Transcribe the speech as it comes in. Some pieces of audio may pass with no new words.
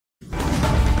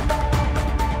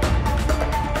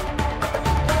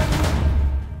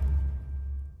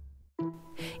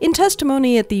In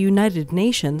testimony at the United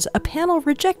Nations, a panel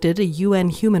rejected a UN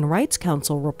Human Rights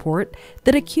Council report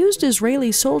that accused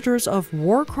Israeli soldiers of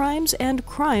war crimes and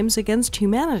crimes against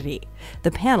humanity.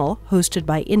 The panel, hosted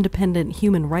by independent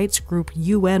human rights group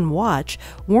UN Watch,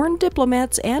 warned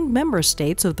diplomats and member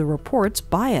states of the report's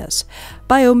bias.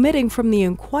 By omitting from the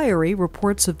inquiry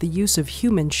reports of the use of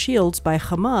human shields by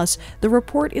Hamas, the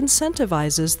report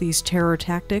incentivizes these terror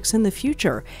tactics in the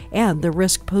future, and the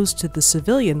risk posed to the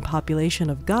civilian population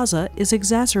of Gaza is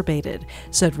exacerbated,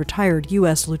 said retired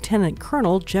U.S. Lieutenant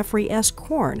Colonel Jeffrey S.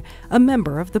 Korn, a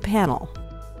member of the panel.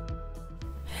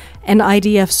 An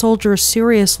IDF soldier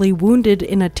seriously wounded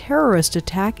in a terrorist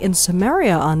attack in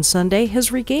Samaria on Sunday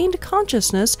has regained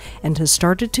consciousness and has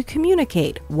started to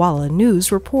communicate, Walla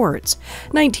News reports.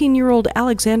 19-year-old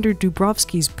Alexander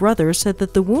Dubrovsky's brother said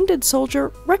that the wounded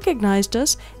soldier recognized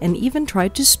us and even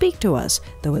tried to speak to us,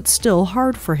 though it's still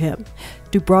hard for him.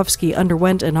 Dubrovsky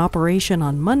underwent an operation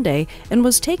on Monday and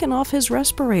was taken off his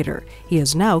respirator. He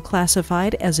is now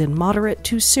classified as in moderate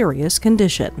to serious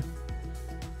condition.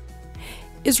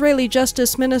 Israeli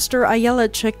Justice Minister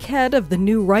Ayelet Shaked of the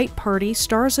New Right Party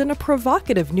stars in a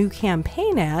provocative new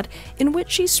campaign ad in which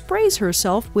she sprays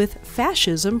herself with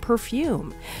fascism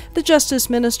perfume. The Justice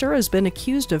Minister has been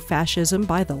accused of fascism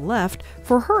by the left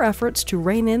for her efforts to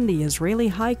rein in the Israeli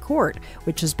High Court,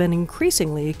 which has been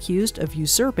increasingly accused of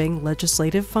usurping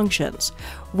legislative functions.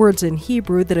 Words in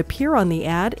Hebrew that appear on the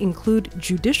ad include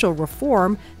judicial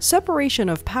reform, separation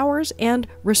of powers, and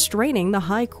restraining the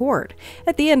High Court.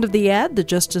 At the end of the ad,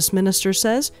 the Justice Minister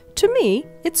says, "To me,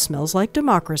 it smells like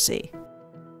democracy."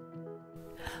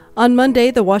 On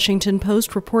Monday, The Washington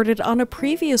Post reported on a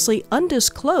previously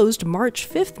undisclosed March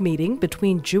 5th meeting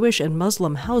between Jewish and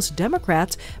Muslim House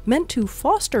Democrats meant to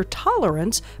foster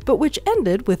tolerance, but which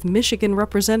ended with Michigan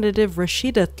Representative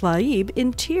Rashida Tlaib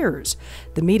in tears.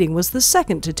 The meeting was the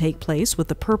second to take place with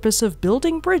the purpose of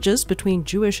building bridges between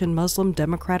Jewish and Muslim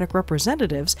Democratic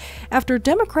representatives after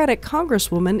Democratic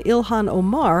Congresswoman Ilhan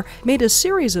Omar made a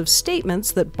series of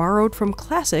statements that borrowed from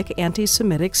classic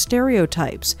anti-Semitic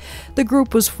stereotypes. The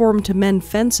group was formed to mend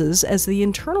fences as the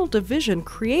internal division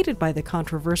created by the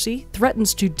controversy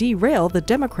threatens to derail the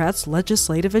Democrats'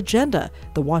 legislative agenda,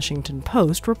 The Washington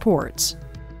Post reports.